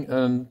opening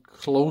and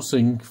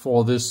closing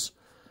for this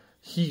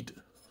heat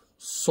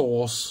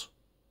source.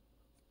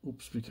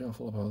 Oops, be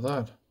careful about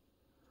that.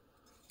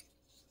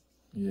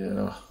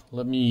 Yeah,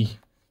 let me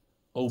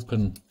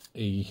open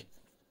a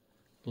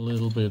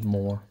little bit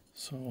more.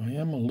 So I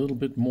am a little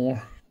bit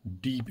more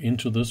deep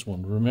into this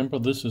one. Remember,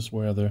 this is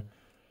where the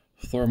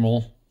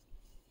thermal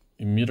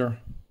emitter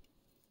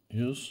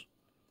is.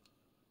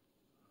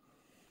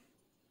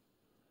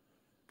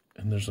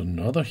 And there's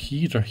another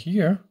heater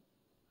here.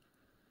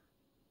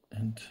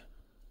 And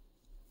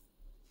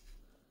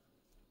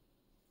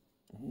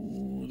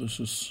ooh, this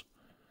is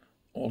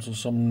also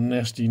some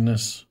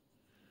nastiness.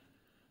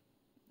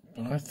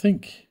 But I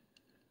think,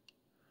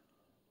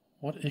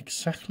 what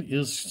exactly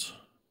is...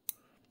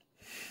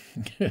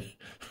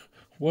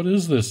 what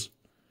is this?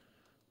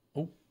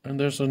 Oh, and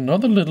there's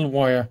another little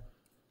wire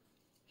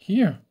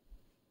here.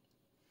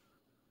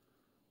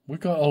 We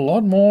got a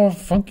lot more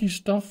funky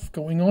stuff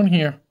going on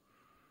here.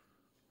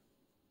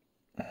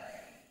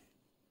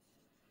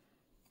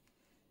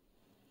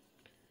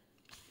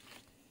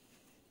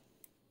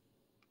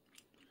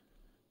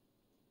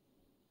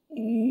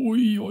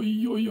 Oi,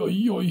 oi, oi,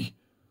 oi, oi.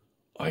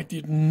 I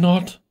did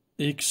not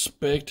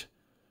expect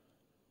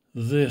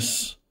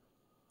this.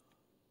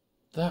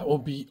 That will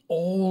be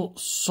all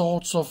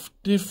sorts of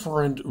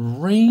different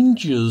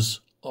ranges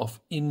of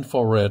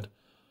infrared.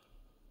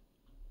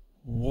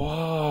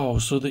 Wow,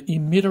 so the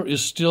emitter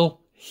is still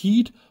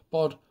heat,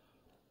 but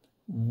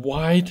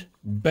wide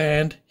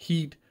band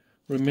heat.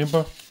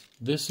 Remember,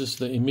 this is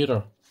the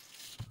emitter.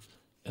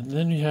 And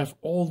then you have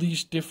all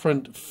these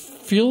different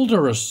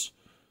filters.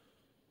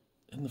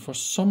 And for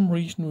some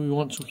reason we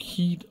want to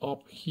heat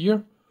up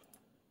here.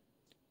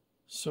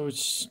 So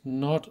it's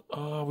not,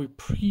 we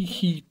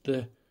preheat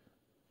the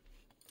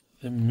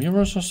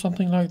mirrors or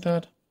something like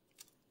that.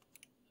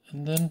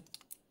 And then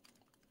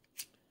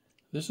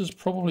this is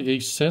probably a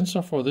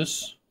sensor for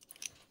this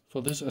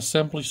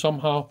assembly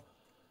somehow.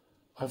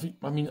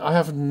 I mean, I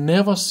have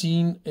never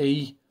seen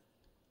a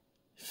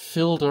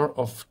filter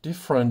of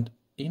different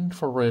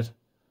infrared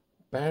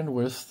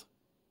bandwidth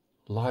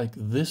like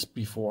this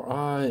before.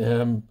 I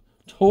am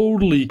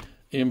totally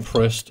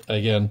impressed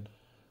again.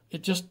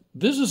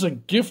 This is a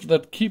gift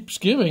that keeps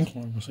giving.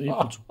 I was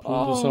able to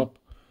pull this up.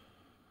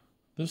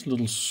 This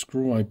little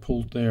screw I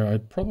pulled there, I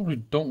probably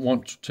don't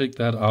want to take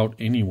that out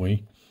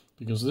anyway,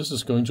 because this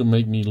is going to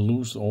make me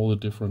lose all the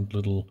different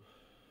little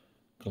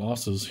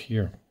glasses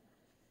here.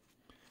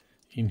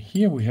 In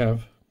here we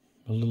have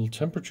a little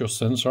temperature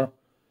sensor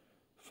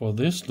for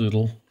this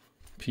little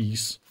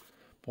piece.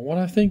 But what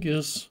I think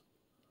is,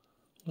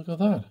 look at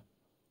that.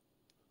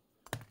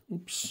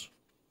 Oops.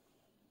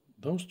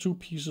 Those two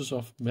pieces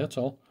of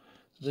metal,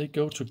 they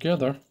go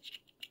together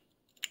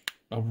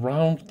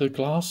around the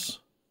glass,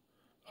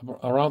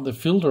 around the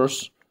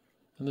filters,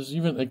 and there's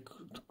even a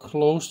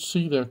closed,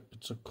 see there,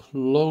 it's a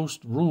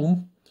closed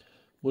room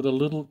with a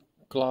little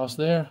glass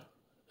there,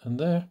 and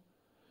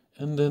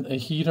then a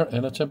heater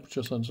and a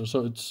temperature sensor.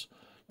 So it's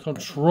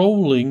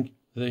controlling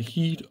the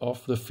heat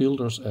of the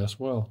filters as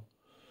well.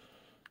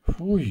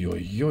 Oy,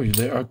 oy, oy,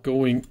 they are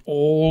going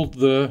all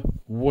the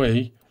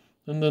way.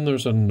 And then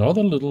there's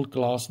another little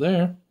glass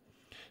there.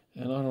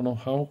 And I don't know,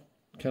 how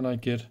can I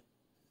get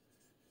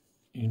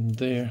in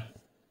there?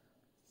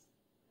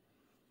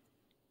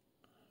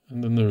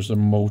 And then there's a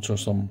motor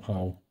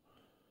somehow.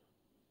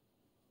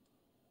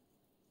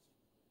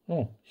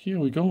 Oh, here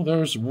we go.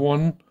 There's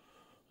one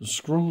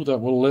screw that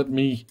will let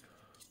me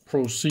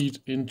proceed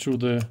into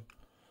the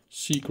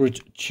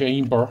secret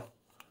chamber.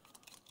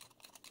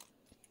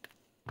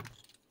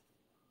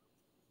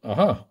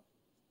 Aha,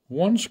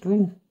 one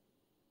screw.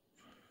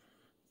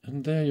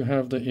 And there you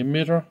have the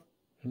emitter,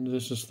 and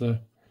this is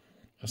the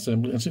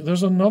assembly. And see,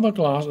 there's another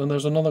glass, and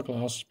there's another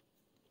glass.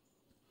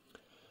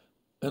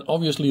 And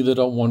obviously they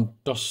don't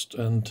want dust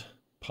and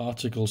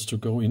particles to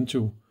go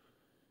into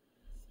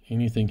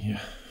anything here.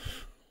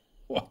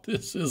 What,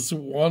 this is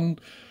one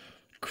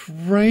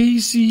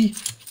crazy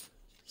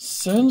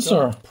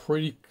sensor.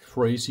 Pretty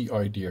crazy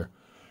idea.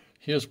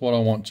 Here's what I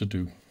want to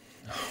do.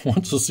 I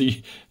want to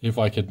see if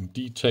I can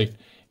detect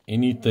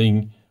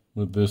anything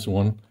with this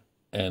one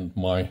and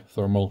my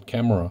thermal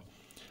camera,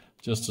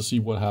 just to see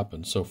what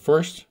happens. So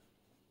first,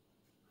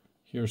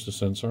 here's the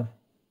sensor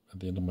at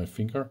the end of my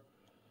finger.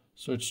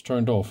 So it's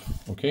turned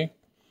off, okay?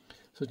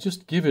 So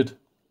just give it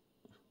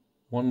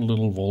 1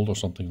 little volt or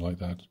something like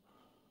that.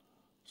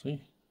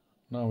 See,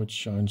 now it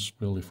shines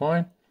really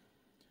fine.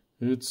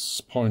 It's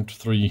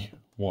 0.3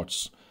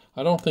 watts.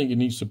 I don't think it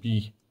needs to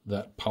be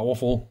that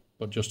powerful,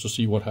 but just to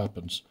see what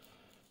happens.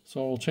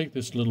 So I'll take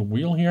this little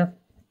wheel here,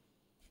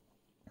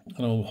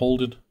 and I'll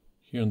hold it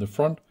here in the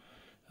front,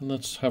 and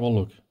let's have a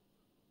look.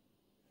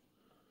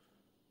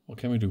 What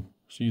can we do?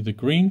 See, the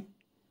green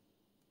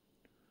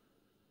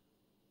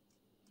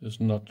is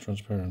not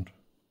transparent.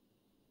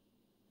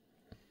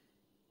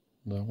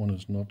 That one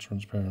is not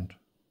transparent.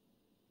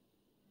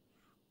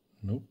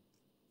 Nope.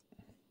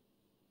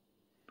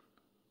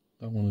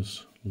 That one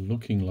is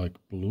looking like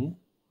blue.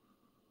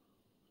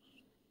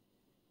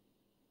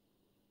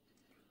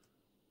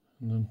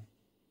 And then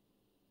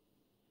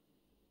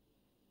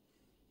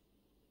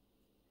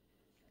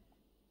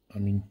I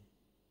mean,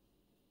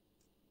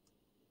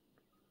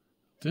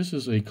 this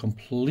is a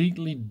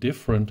completely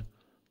different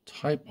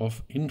type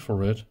of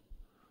infrared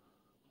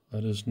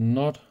that is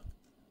not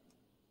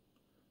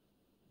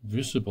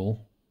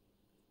visible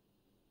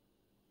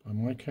by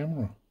my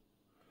camera.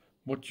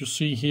 What you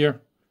see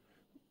here,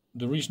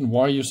 the reason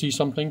why you see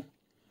something,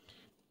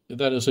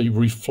 that is a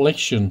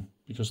reflection,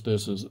 because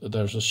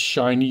there's a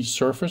shiny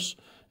surface.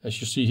 As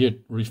you see here,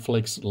 it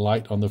reflects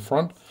light on the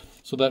front.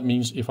 So that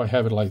means if I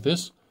have it like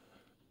this,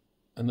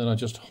 and then I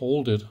just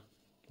hold it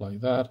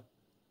like that,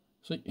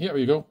 see, here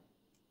you go,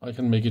 I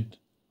can make it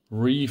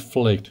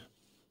reflect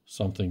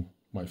something,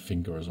 my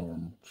fingers or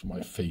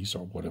my face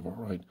or whatever,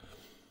 right?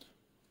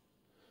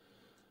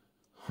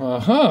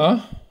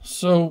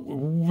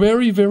 So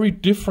very, very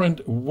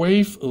different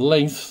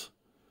wavelength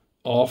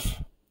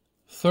of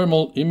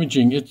thermal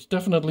imaging. It's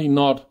definitely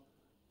not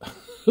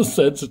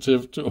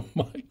sensitive to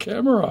my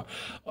camera.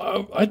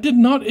 I did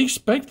not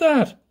expect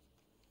that.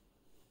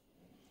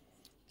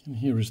 And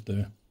here is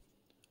the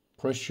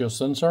pressure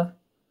sensor.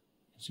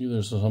 See,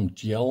 there's some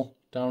gel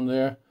down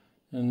there,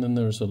 and then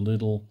there's a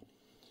little,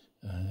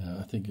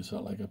 I think it's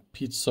like a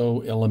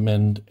piezo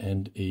element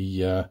and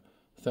a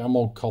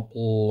thermocouple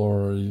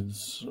or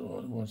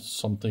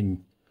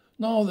something.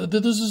 No,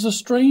 this is a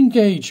strain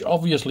gauge,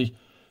 obviously.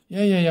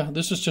 Yeah.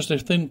 This is just a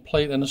thin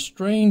plate and a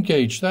strain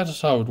gauge. That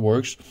is how it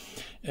works.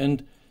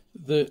 And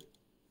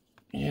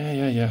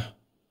yeah.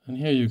 And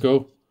here you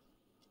go.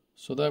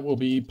 So that will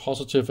be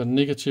positive and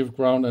negative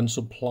ground and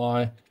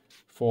supply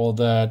for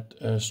that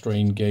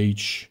strain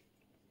gauge.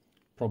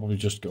 Probably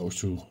just goes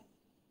to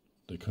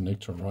the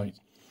connector, right?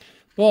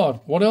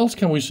 But what else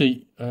can we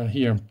see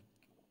here?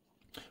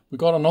 We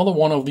got another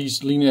one of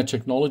these linear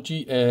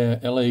technology,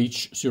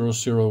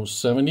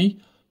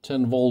 LH0070,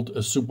 10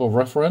 volt super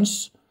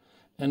reference.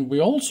 And we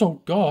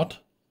also got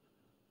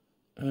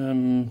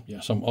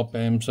some op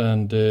amps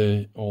and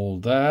all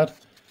that.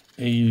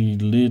 A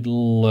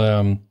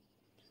little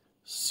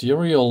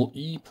serial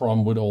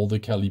EEPROM with all the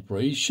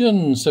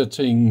calibration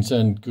settings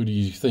and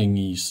goody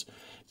thingies.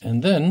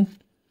 And then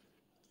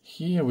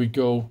here we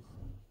go.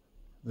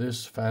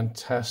 This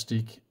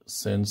fantastic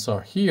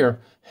sensor here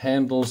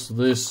handles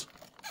this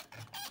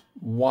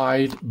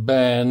wide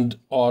band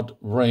odd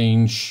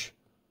range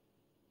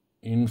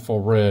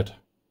infrared.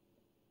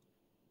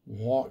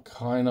 What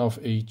kind of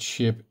a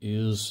chip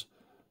is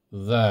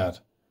that?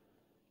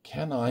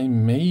 Can I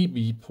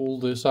maybe pull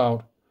this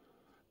out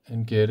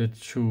and get it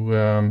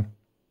to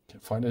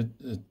find a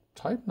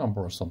type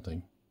number or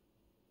something?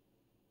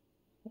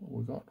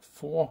 We got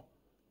 4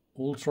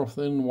 ultra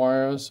thin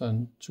wires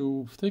and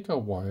 2 thicker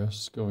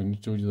wires going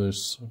to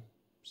this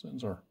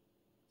sensor.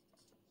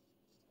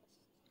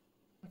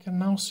 I can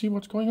now see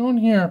what's going on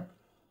here.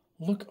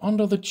 Look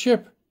under the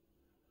chip.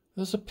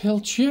 There's a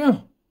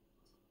Peltier.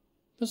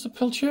 There's a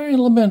Peltier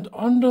element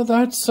under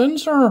that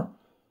sensor.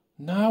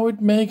 Now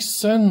it makes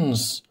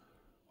sense.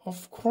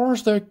 Of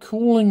course they're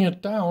cooling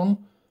it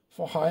down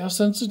for higher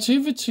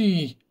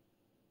sensitivity.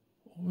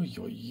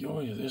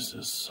 This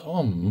is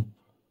some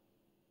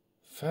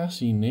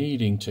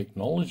fascinating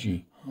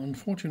technology.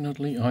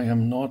 Unfortunately, I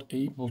am not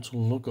able to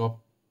look up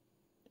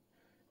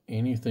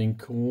anything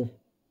cool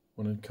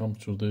when it comes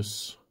to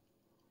this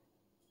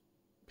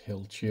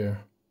Peltier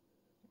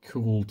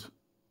cooled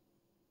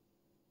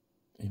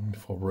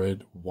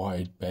infrared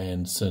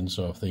wideband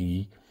sensor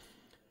thingy.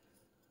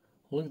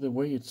 Look at the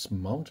way it's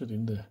mounted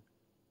in the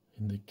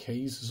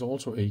case. Is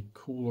also a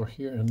cooler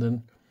here, and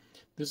then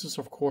this is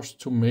of course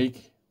to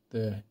make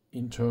the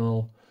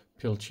internal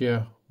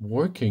Peltier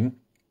working,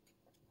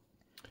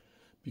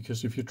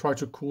 because if you try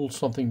to cool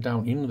something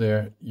down in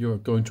there, you're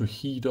going to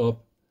heat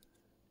up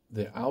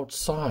the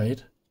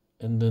outside,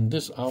 and then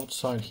this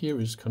outside here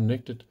is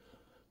connected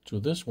to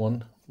this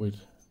one with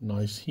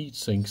nice heat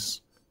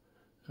sinks.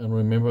 And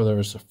remember, there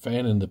is a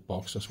fan in the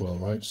box as well,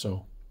 right?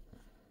 So,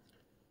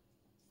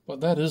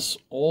 but that is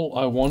all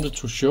I wanted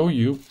to show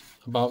you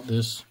about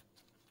this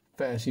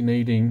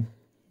fascinating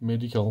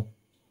medical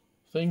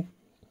thing.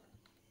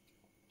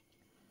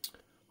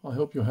 I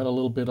hope you had a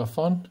little bit of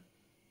fun.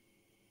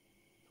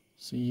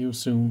 See you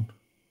soon.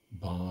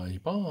 Bye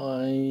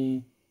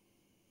bye.